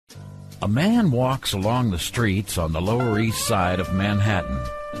A man walks along the streets on the Lower East Side of Manhattan,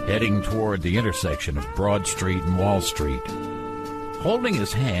 heading toward the intersection of Broad Street and Wall Street. Holding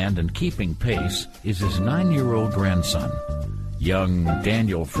his hand and keeping pace is his 9-year-old grandson. Young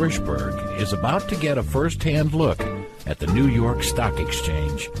Daniel Frischberg is about to get a first-hand look at the New York Stock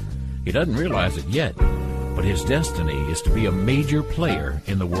Exchange. He doesn't realize it yet, but his destiny is to be a major player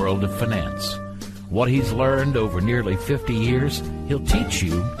in the world of finance. What he's learned over nearly 50 years, he'll teach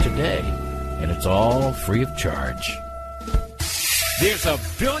you today, and it's all free of charge. There's a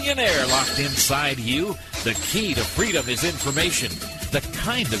billionaire locked inside you. The key to freedom is information, the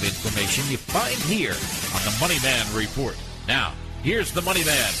kind of information you find here on the Money Man Report. Now, here's the Money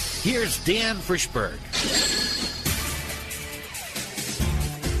Man. Here's Dan Frischberg.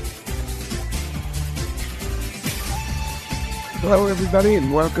 Hello, everybody,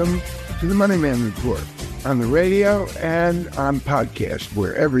 and welcome to the Money Man Report on the radio and on podcast,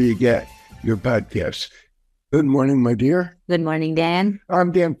 wherever you get your podcasts. Good morning, my dear. Good morning, Dan.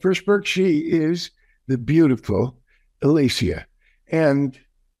 I'm Dan Frischberg. She is the beautiful Alicia. And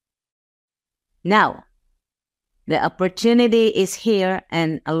now, the opportunity is here,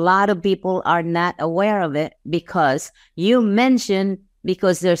 and a lot of people are not aware of it because you mentioned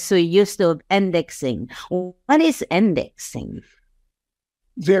because they're so used to indexing. What is indexing?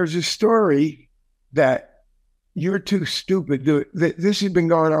 There's a story that you're too stupid to. This has been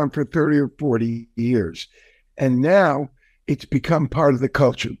going on for 30 or 40 years. And now it's become part of the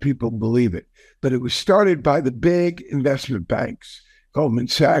culture. People believe it. But it was started by the big investment banks, Goldman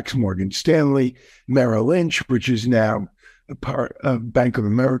Sachs, Morgan Stanley, Merrill Lynch, which is now a part of Bank of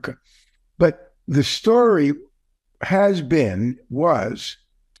America. But the story was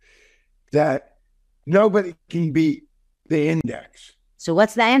that nobody can beat the index. So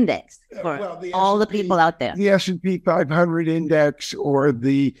what's the index for all the people out there? The S&P 500 index or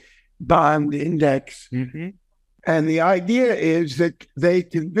the bond index. Mm-hmm. And the idea is that they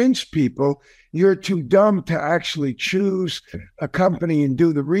convince people you're too dumb to actually choose a company and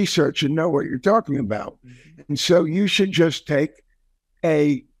do the research and know what you're talking about. Mm-hmm. And so you should just take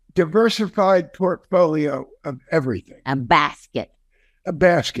a diversified portfolio of everything. A basket.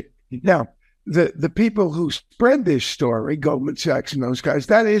 Now, the people who spread this story, Goldman Sachs and those guys,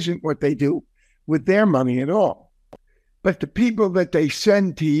 that isn't what they do with their money at all. But the people that they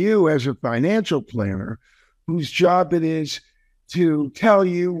send to you as a financial planner, whose job it is to tell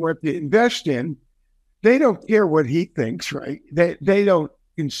you what to invest in, they don't care what he thinks, right? They don't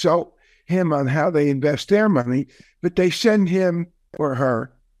consult him on how they invest their money, but they send him or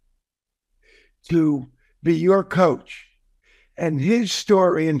her to be your coach. And his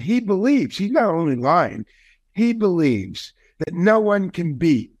story, and he believes, he's not only lying, he believes that no one can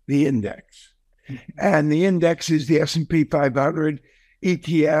beat the index. And the index is the S&P 500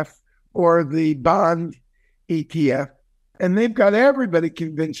 ETF or the bond ETF. And they've got everybody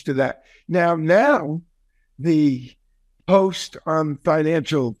convinced of that. Now the host on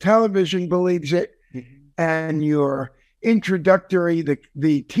financial television believes it. And your introductory,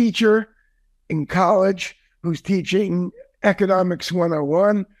 the teacher in college who's teaching Economics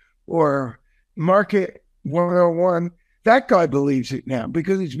 101 or Market 101, that guy believes it now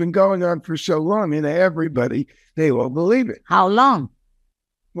because it's been going on for so long, and everybody, they all believe it. How long?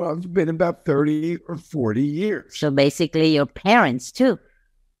 Well, it's been about 30 or 40 years. So basically your parents too.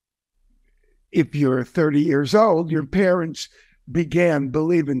 If you're 30 years old, your parents began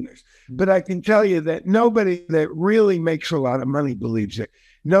believing this. But I can tell you that nobody that really makes a lot of money believes it.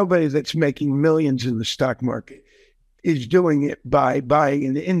 Nobody that's making millions in the stock market is doing it by buying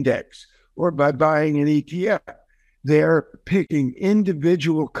an index or by buying an ETF. They're picking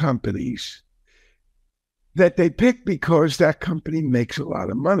individual companies that they pick because that company makes a lot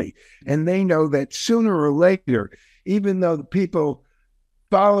of money. And they know that sooner or later, even though the people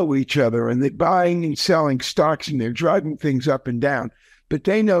follow each other and they're buying and selling stocks and they're driving things up and down, but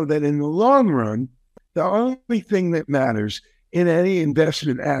they know that in the long run, the only thing that matters in any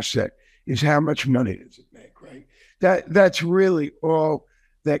investment asset is how much money does it make, right? That's really all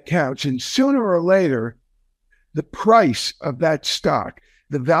that counts. And sooner or later, the price of that stock,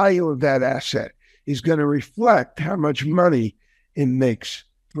 the value of that asset, is going to reflect how much money it makes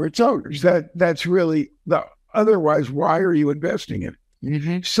for its owners. That's really otherwise, why are you investing in it?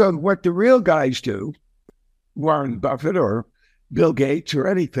 Mm-hmm. So what the real guys do, Warren Buffett or Bill Gates or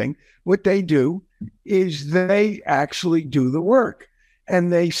anything, what they do is they actually do the work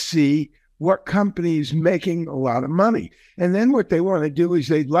and they see what company is making a lot of money. And then what they want to do is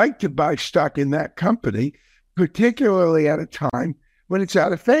they'd like to buy stock in that company, particularly at a time when it's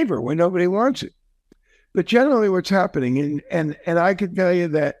out of favor, when nobody wants it. But generally what's happening, and I can tell you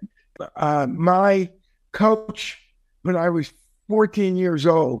that my coach, when I was 14 years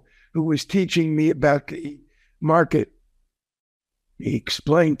old, who was teaching me about the market, he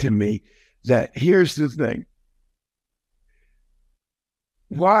explained to me that here's the thing.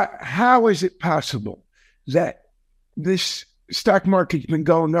 How is it possible that this stock market's been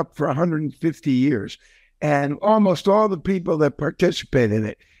going up for 150 years and almost all the people that participate in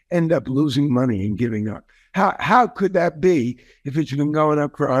it end up losing money and giving up? How could that be if it's been going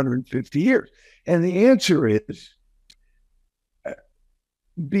up for 150 years? And the answer is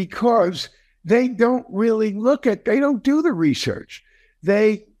because they don't really they don't do the research.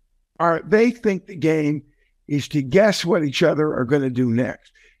 They think the game is to guess what each other are going to do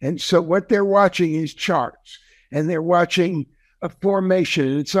next. And so what they're watching is charts, and they're watching a formation,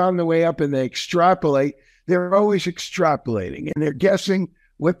 and it's on the way up, and they extrapolate. They're always extrapolating, and they're guessing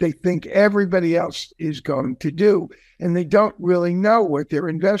what they think everybody else is going to do, and they don't really know what they're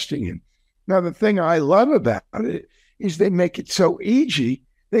investing in. Now, the thing I love about it is they make it so easy.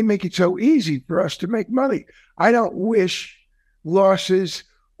 They make it so easy for us to make money. I don't wish losses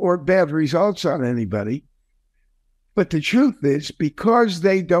or bad results on anybody. But the truth is, because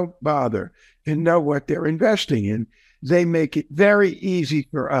they don't bother to know what they're investing in, they make it very easy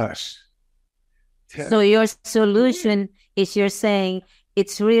for us. So your solution is, you're saying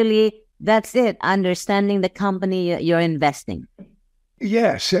it's really, that's it, understanding the company you're investing.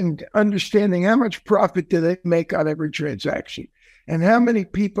 Yes, and understanding how much profit do they make on every transaction, and how many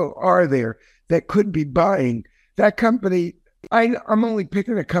people are there that could be buying that company. I'm only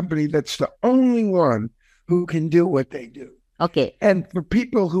picking a company that's the only one who can do what they do. Okay. And for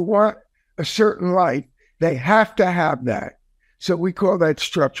people who want a certain life, they have to have that. So we call that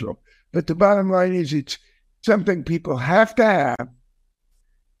structural. But the bottom line is, it's something people have to have.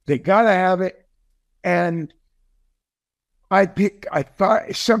 They got to have it. And I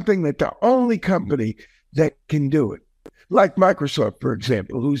thought something that the only company that can do it, like Microsoft, for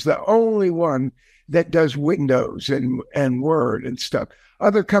example, who's the only one that does Windows and Word and stuff.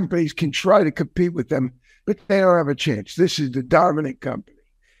 Other companies can try to compete with them, but they don't have a chance. This is the dominant company.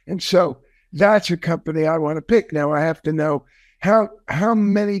 And so that's a company I want to pick. Now I have to know how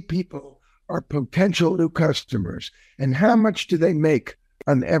many people are potential new customers, and how much do they make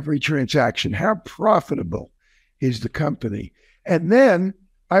on every transaction? How profitable is the company? And then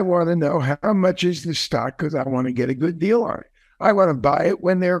I want to know how much is the stock, because I want to get a good deal on it. I want to buy it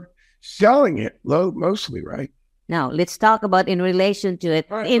when they're selling it low, mostly, right? Now, let's talk about in relation to it,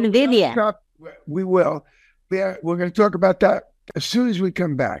 right, NVIDIA. We will. We're going to talk about that as soon as we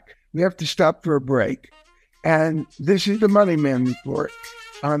come back. We have to stop for a break. And this is the Money Man Report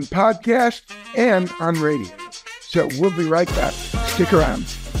on podcast and on radio. So we'll be right back. Stick around.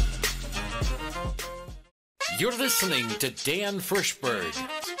 You're listening to Dan Frischberg.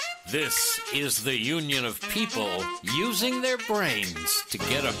 This is the union of people using their brains to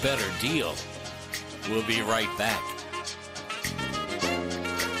get a better deal. We'll be right back.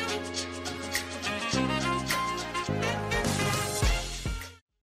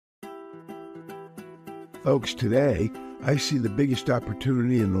 Folks, today I see the biggest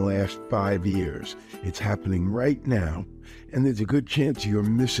opportunity in the last 5 years. It's happening right now, and there's a good chance you're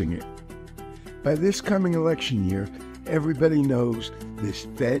missing it. By this coming election year, everybody knows this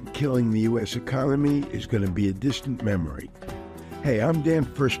Fed killing the U.S. economy is going to be a distant memory. Hey, I'm Dan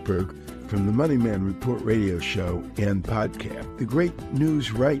Frischberg from the Money Man Report radio show and podcast. The great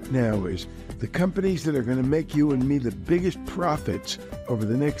news right now is the companies that are going to make you and me the biggest profits over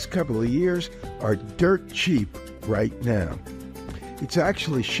the next couple of years are dirt cheap right now. It's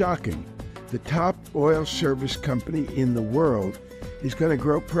actually shocking. The top oil service company in the world is going to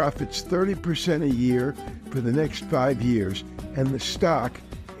grow profits 30% a year for the next 5 years, and the stock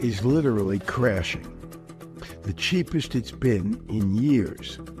is literally crashing. The cheapest it's been in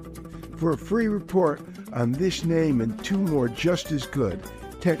years. For a free report on this name and two more just as good,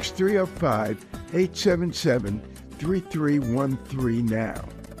 text 305-877-3313 now.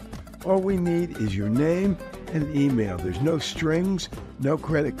 All we need is your name and email. There's no strings, no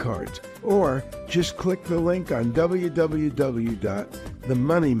credit cards. Or just click the link on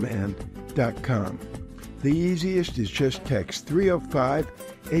www.themoneyman.com. The easiest is just text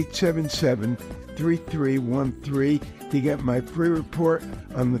 305-877-3313 to get my free report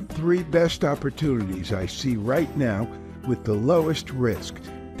on the 3 best opportunities I see right now with the lowest risk.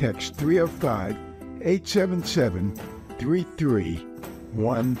 Text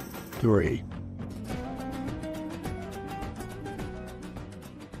 305-877-3313.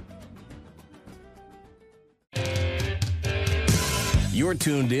 You're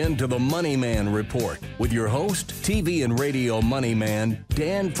tuned in to the Money Man Report with your host, TV and radio money man,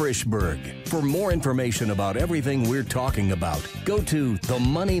 Dan Frischberg. For more information about everything we're talking about, go to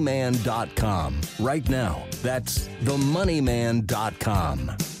themoneyman.com right now. That's themoneyman.com.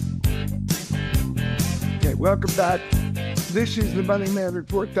 Okay, welcome back. This is the Money Man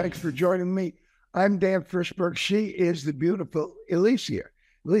Report. Thanks for joining me. I'm Dan Frischberg. She is the beautiful Alicia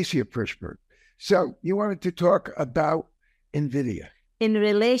Frischberg. So you wanted to talk about NVIDIA. In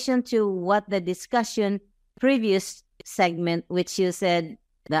relation to what the discussion previous segment, which you said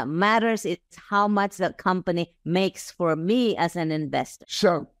that matters is how much the company makes for me as an investor.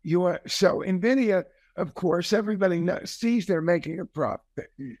 So NVIDIA, of course, everybody sees they're making a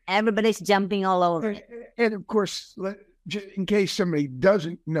profit. Everybody's jumping all over it. And of course, in case somebody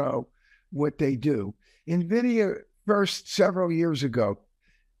doesn't know what they do, NVIDIA first several years ago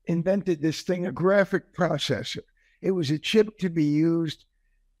invented this thing, a graphic processor. It was a chip to be used.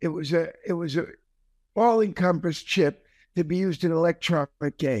 It was a all-encompassing chip to be used in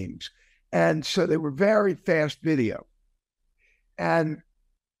electronic games. And so they were very fast video. And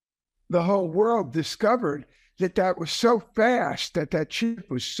the whole world discovered that was so fast, that chip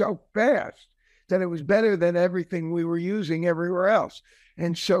was so fast, that it was better than everything we were using everywhere else.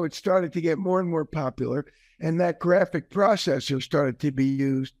 And so it started to get more and more popular, and that graphic processor started to be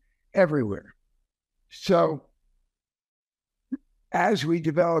used everywhere. So as we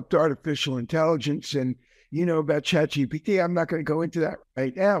developed artificial intelligence, and you know about ChatGPT, I'm not going to go into that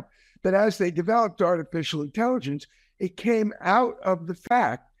right now, but as they developed artificial intelligence, it came out of the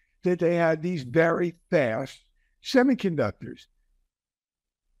fact that they had these very fast semiconductors.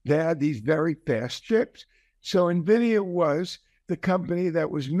 They had these very fast chips. So NVIDIA was the company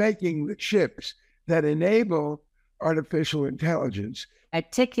that was making the chips that enable artificial intelligence.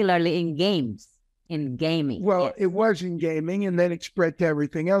 Particularly in games, in gaming. Well, yes. It was in gaming, and then it spread to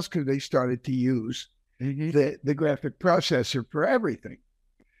everything else because they started to use the graphic processor for everything.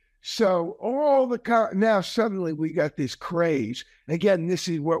 So now suddenly we got this craze. Again, this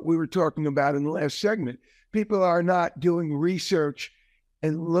is what we were talking about in the last segment. People are not doing research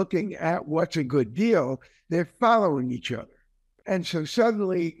and looking at what's a good deal. They're following each other. And so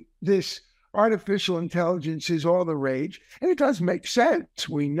suddenly this artificial intelligence is all the rage. And it does make sense.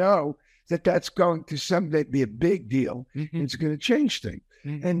 We know that that's going to someday be a big deal. It's going to change things.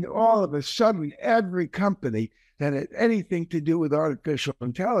 And all of a sudden, every company that had anything to do with artificial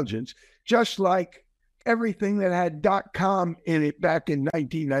intelligence, just like everything that had .com in it back in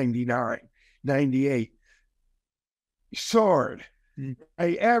 1999, 98, soared.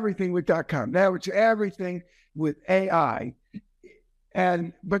 Everything with .com. Now it's everything with AI.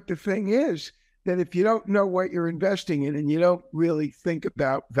 But the thing is that if you don't know what you're investing in and you don't really think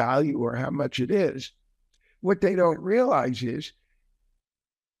about value or how much it is, what they don't realize is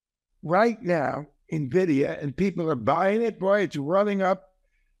right now, NVIDIA, and people are buying it. Boy, it's running up.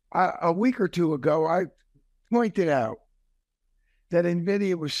 A week or two ago, I pointed out that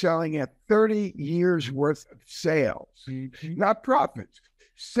NVIDIA was selling at 30 years worth of sales, not profits,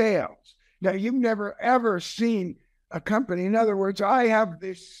 sales. Now, you've never, ever seen a company. In other words, I have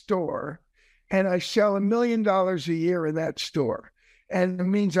this store and I sell $1 million a year in that store. And it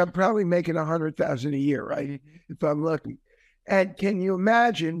means I'm probably making $100,000 a year, right? If I'm lucky. And can you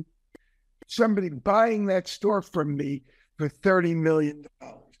imagine somebody buying that store from me for $30 million?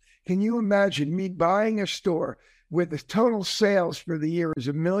 Can you imagine me buying a store where the total sales for the year is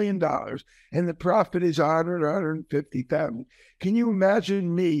 $1 million and the profit is $150,000? Can you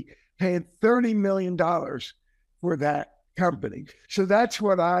imagine me paying $30 million for that company? So that's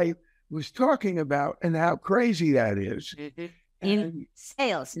what I was talking about and how crazy that is. In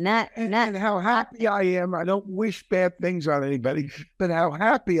sales, not and how happy I am. I don't wish bad things on anybody, but how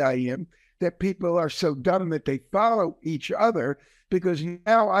happy I am that people are so dumb that they follow each other, because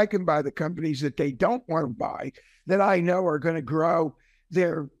now I can buy the companies that they don't want to buy, that I know are going to grow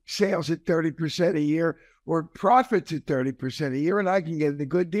their sales at 30% a year or profits at 30% a year, and I can get a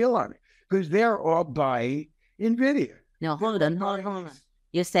good deal on it because they're all buying NVIDIA. No, hold on.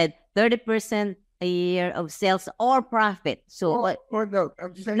 You said 30% a year of sales or profit. So no,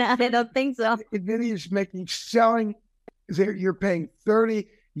 I'm saying no, I don't think so. NVIDIA is selling. You're paying 30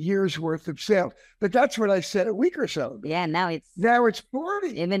 years worth of sales, but that's what I said a week or so ago. Yeah, now it's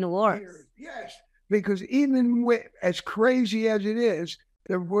 40. Even worse. Years. Yes, because even with as crazy as it is,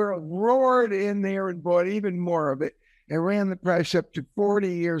 the world roared in there and bought even more of it and ran the price up to 40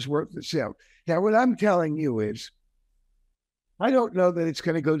 years worth of sales. Now, what I'm telling you is, I don't know that it's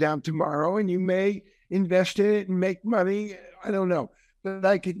going to go down tomorrow, and you may invest in it and make money. I don't know. But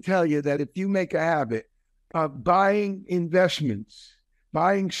I can tell you that if you make a habit of buying investments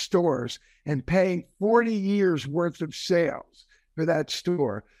buying stores and paying 40 years worth of sales for that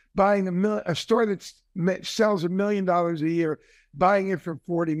store, buying a store that sells $1 million a year, buying it for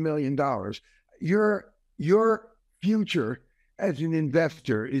 $40 million. Your future as an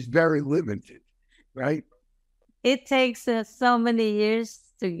investor is very limited, right? It takes so many years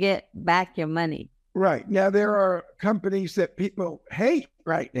to get back your money. Right. Now, there are companies that people hate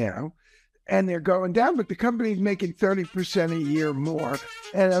right now, and they're going down, but the company's making 30% a year more.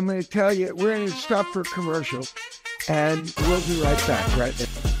 And I'm going to tell you, we're going to stop for a commercial, and we'll be right back right now.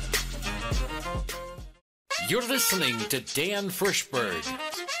 You're listening to Dan Frischberg.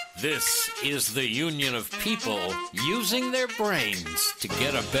 This is the union of people using their brains to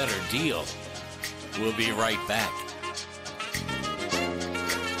get a better deal. We'll be right back.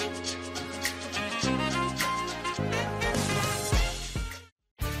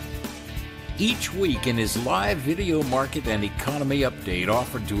 Each week in his live video market and economy update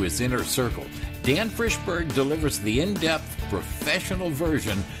offered to his inner circle, Dan Frischberg delivers the in-depth, professional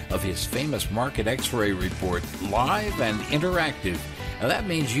version of his famous Market X-ray report, live and interactive. Now that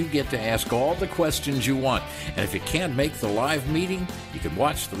means you get to ask all the questions you want. And if you can't make the live meeting, you can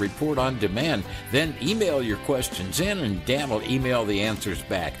watch the report on demand. Then email your questions in and Dan will email the answers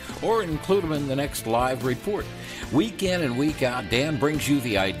back or include them in the next live report. Week in and week out, Dan brings you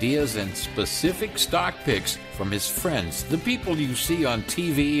the ideas and specific stock picks from his friends, the people you see on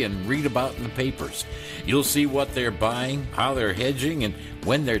TV and read about in the papers. You'll see what they're buying, how they're hedging, and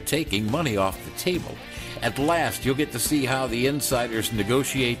when they're taking money off the table. At last, you'll get to see how the insiders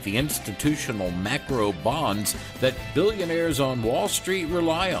negotiate the institutional macro bonds that billionaires on Wall Street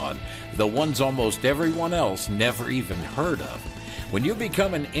rely on, the ones almost everyone else never even heard of. When you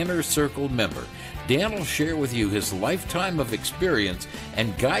become an Inner Circle member, Dan will share with you his lifetime of experience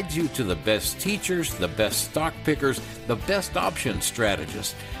and guide you to the best teachers, the best stock pickers, the best option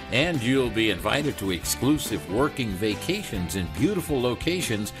strategists. And you'll be invited to exclusive working vacations in beautiful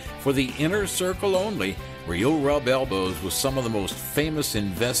locations for the Inner Circle only, where you'll rub elbows with some of the most famous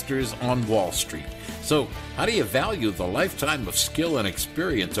investors on Wall Street. So, how do you value the lifetime of skill and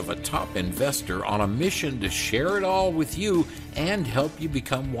experience of a top investor on a mission to share it all with you and help you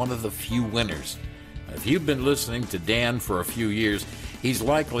become one of the few winners? If you've been listening to Dan for a few years, he's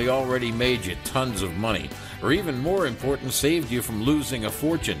likely already made you tons of money, or even more important, saved you from losing a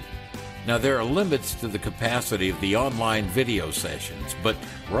fortune. Now, there are limits to the capacity of the online video sessions, but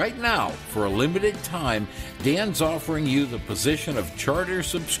right now, for a limited time, Dan's offering you the position of charter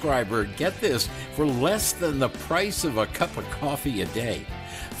subscriber, get this, for less than the price of a cup of coffee a day.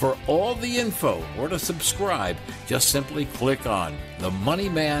 For all the info or to subscribe, just simply click on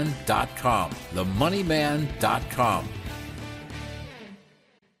themoneyman.com. themoneyman.com.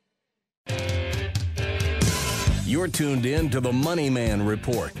 You're tuned in to the Money Man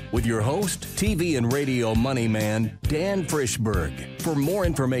Report with your host, TV and radio money man, Dan Frischberg. For more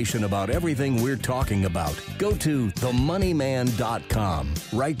information about everything we're talking about, go to themoneyman.com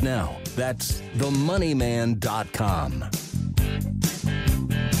right now. That's themoneyman.com.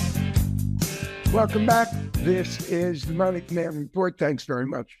 Welcome back. This is the Money Man Report. Thanks very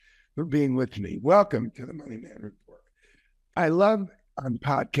much for being with me. Welcome to the Money Man Report. I love on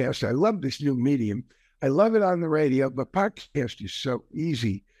podcasts. I love this new medium. I love it on the radio, but podcast is so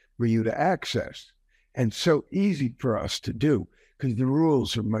easy for you to access and so easy for us to do because the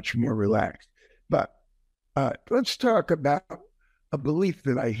rules are much more relaxed. But let's talk about a belief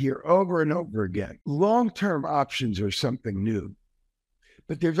that I hear over and over again. Long-term options are something new,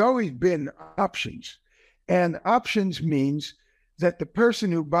 but there's always been options. And options means that the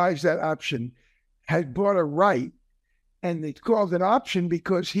person who buys that option has bought a right, and it's called an option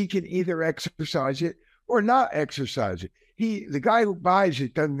because he can either exercise it or not exercise it. The guy who buys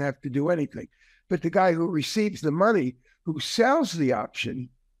it doesn't have to do anything. But the guy who receives the money, who sells the option,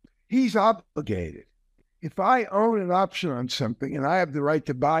 he's obligated. If I own an option on something and I have the right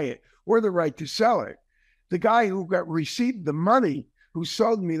to buy it or the right to sell it, the guy who received the money, who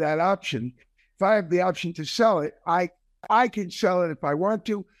sold me that option, if I have the option to sell it, I can sell it if I want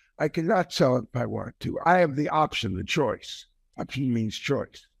to. I cannot sell it if I want to. I have the option, the choice. Option means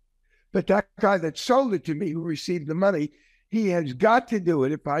choice. But that guy that sold it to me, who received the money, he has got to do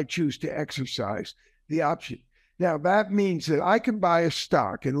it if I choose to exercise the option. Now, that means that I can buy a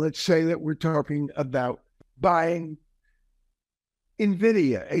stock, and let's say that we're talking about buying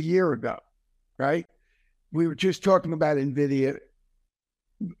NVIDIA a year ago, right? We were just talking about NVIDIA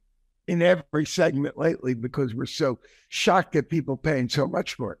in every segment lately because we're so shocked at people paying so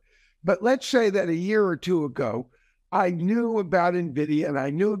much for it. But let's say that a year or two ago, I knew about NVIDIA and I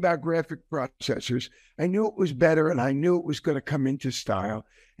knew about graphic processors. I knew it was better and I knew it was going to come into style.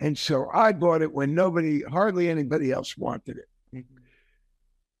 And so I bought it when hardly anybody else wanted it. Mm-hmm.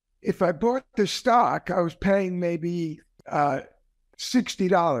 If I bought the stock, I was paying maybe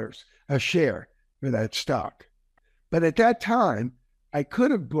 $60 a share for that stock. But at that time, I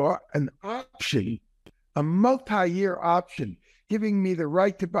could have bought an option, a multi-year option, giving me the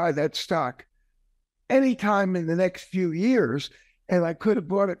right to buy that stock anytime in the next few years, and I could have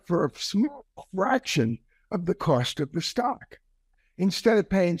bought it for a small fraction of the cost of the stock. Instead of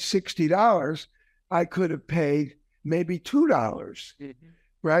paying $60, I could have paid maybe $2, mm-hmm.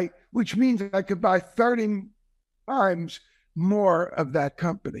 right? Which means I could buy 30 times more of that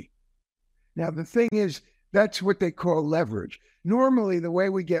company. Now, the thing is, that's what they call leverage. Normally, the way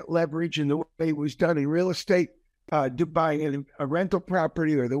we get leverage and the way it was done in real estate, buying a rental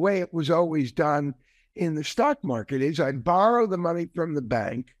property, or the way it was always done in the stock market, is I borrow the money from the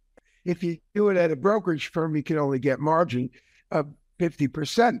bank. If you do it at a brokerage firm, you can only get margin of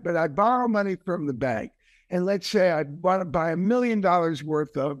 50%, but I borrow money from the bank. And let's say I want to buy $1 million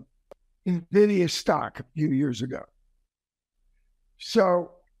worth of NVIDIA stock a few years ago.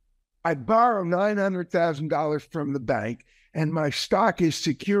 So I borrow $900,000 from the bank, and my stock is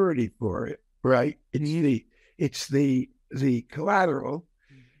security for it, right? It's the collateral.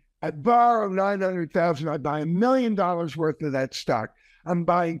 I borrow $900,000. I buy $1 million worth of that stock. I'm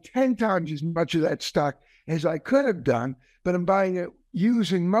buying 10 times as much of that stock as I could have done, but I'm buying it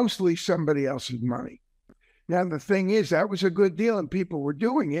using mostly somebody else's money. Now, the thing is, that was a good deal, and people were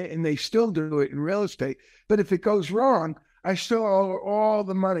doing it, and they still do it in real estate. But if it goes wrong, I still owe all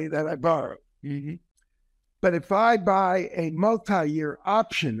the money that I borrowed. Mm-hmm. But if I buy a multi-year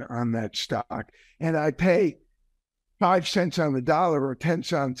option on that stock and I pay 5 cents on the dollar or 10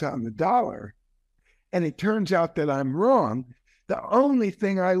 cents on the dollar, and it turns out that I'm wrong, the only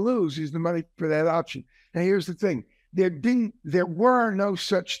thing I lose is the money for that option. Now, here's the thing. There were no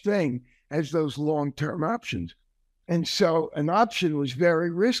such thing as those long-term options. And so an option was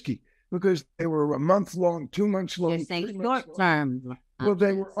very risky, because they were a month long, 2 months long. You're saying short term.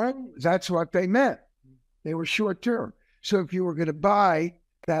 Well, that's what they meant. They were short term. So if you were going to buy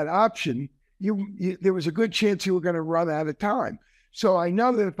that option, there was a good chance you were going to run out of time. So I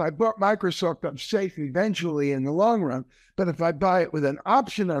know that if I bought Microsoft, I'm safe eventually in the long run. But if I buy it with an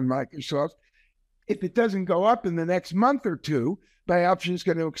option on Microsoft, if it doesn't go up in the next month or two, my option is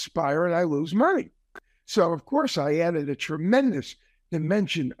going to expire and I lose money. So, of course, I added a tremendous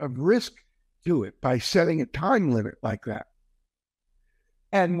dimension of risk to it by setting a time limit like that.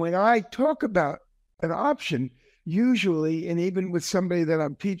 And when I talk about an option, usually, and even with somebody that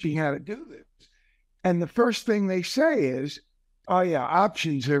I'm teaching how to do this, and the first thing they say is, oh yeah,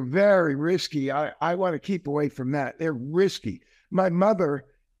 options are very risky. I want to keep away from that. They're risky. My mother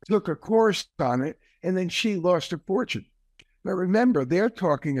took a course on it, and then she lost a fortune. But remember, they're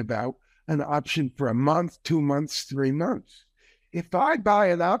talking about an option for a month, 2 months, 3 months. If I buy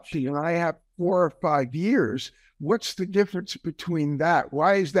an option and I have 4 or 5 years, what's the difference between that?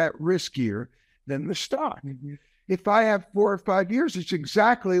 Why is that riskier than the stock? Mm-hmm. If I have 4 or 5 years, it's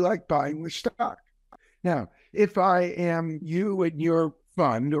exactly like buying the stock. Now, if I am you and your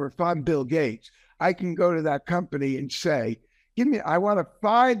fund, or if I'm Bill Gates, I can go to that company and say, I want a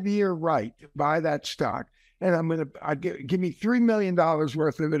 5-year right to buy that stock, and give me $3 million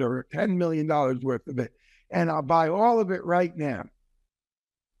worth of it, or $10 million worth of it, and I'll buy all of it right now.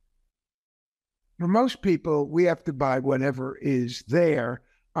 For most people, we have to buy whatever is there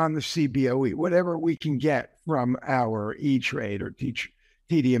on the CBOE, whatever we can get from our E-Trade or TD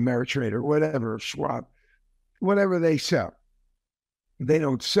Ameritrade or whatever, Schwab, whatever they sell. They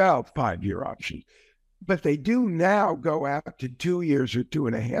don't sell 5-year options, but they do now go out to 2 years or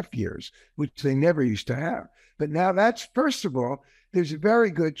 2.5 years, which they never used to have. But now that's, first of all, there's a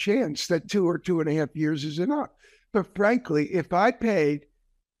very good chance that 2 or 2.5 years is enough. But frankly, if I paid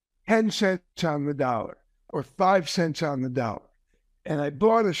 10 cents on the dollar or 5 cents on the dollar, and I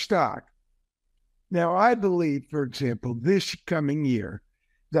bought a stock, now I believe, for example, this coming year,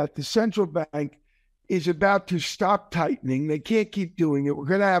 that the central bank is about to stop tightening. They can't keep doing it. We're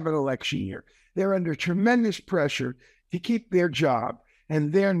going to have an election year. They're under tremendous pressure to keep their job,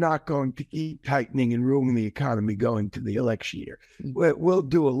 and they're not going to keep tightening and ruining the economy going to the election year. We'll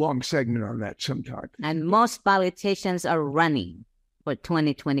do a long segment on that sometime. And most politicians are running for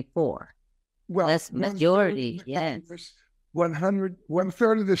 2024. Well, that's majority, yes.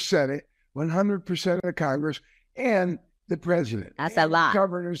 1/3 of the Senate, 100% of the Congress, and the president. That's a lot.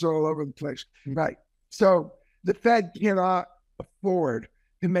 Governors all over the place. Right. So the Fed cannot afford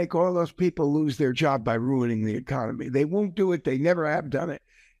to make all those people lose their job by ruining the economy. They won't do it. They never have done it.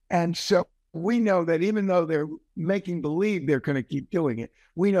 And so we know that even though they're making believe they're going to keep doing it,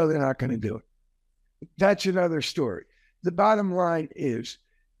 we know they're not going to do it. That's another story. The bottom line is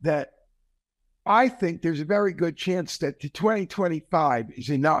that I think there's a very good chance that to 2025 is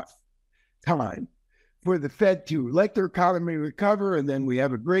enough time for the Fed to let their economy recover, and then we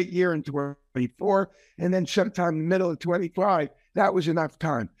have a great year in 2024, and then sometime in the middle of 25, that was enough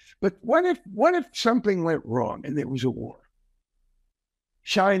time. But what if something went wrong and there was a war?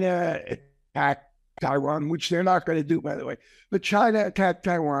 China attacked Taiwan, which they're not going to do, by the way, but China attacked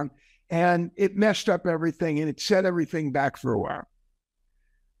Taiwan, and it messed up everything, and it set everything back for a while.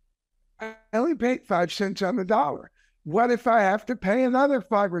 I only paid 5 cents on the dollar. What if I have to pay another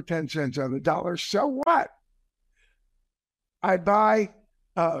 5 or 10 cents on the dollar? So what? I buy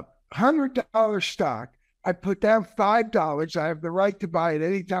a $100 stock. I put down $5. I have the right to buy it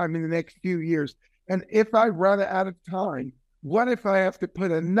any time in the next few years. And if I run out of time, what if I have to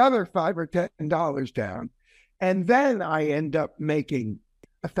put another $5 or $10 down? And then I end up making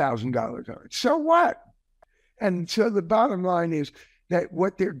 $1,000 on it. So what? And so the bottom line is that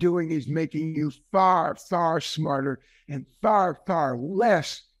what they're doing is making you far, far smarter and far, far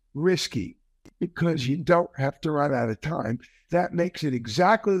less risky because you don't have to run out of time. That makes it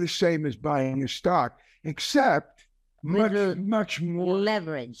exactly the same as buying a stock, except much more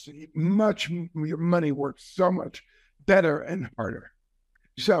leverage. Your money works so much better and harder.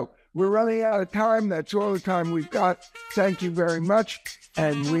 So we're running out of time. That's all the time we've got. Thank you very much,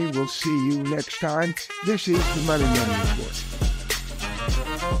 and we will see you next time. This is the Money Man Report.